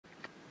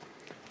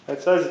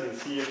Right, so as you can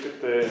see, you've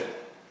got the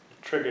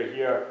trigger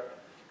here,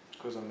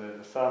 it goes on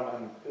the thumb,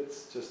 and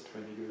it's just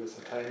when you give this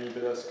a tiny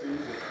bit of squeeze,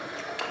 it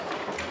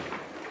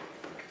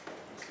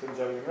spins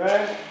everything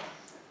round.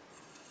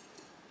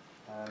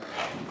 And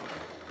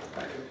I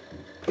can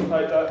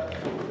apply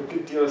that with a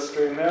good deal of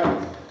strain there.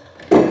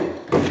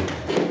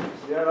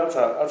 Yeah, that's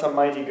a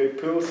mighty good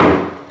pull. So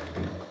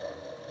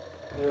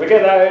if I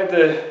get that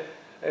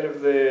out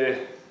of the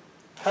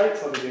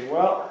kite, I'll be doing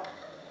well.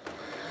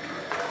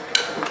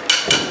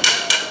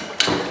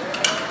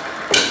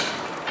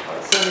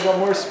 That's certainly got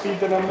more speed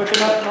than I'm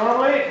looking at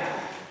normally.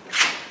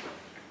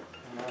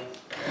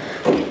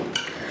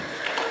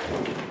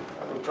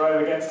 I will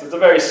drive against it. It's a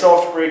very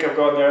soft brake I've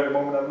got there at the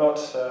moment. I've not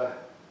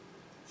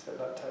set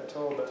that tight at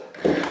all, but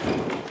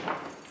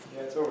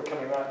yeah, it's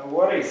overcoming that, no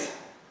worries.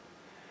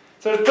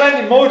 So there's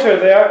plenty of motor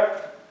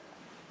there.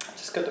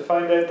 Just got to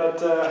find out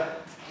that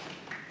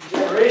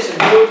generation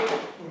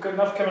good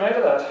enough coming out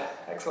of that.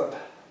 Excellent.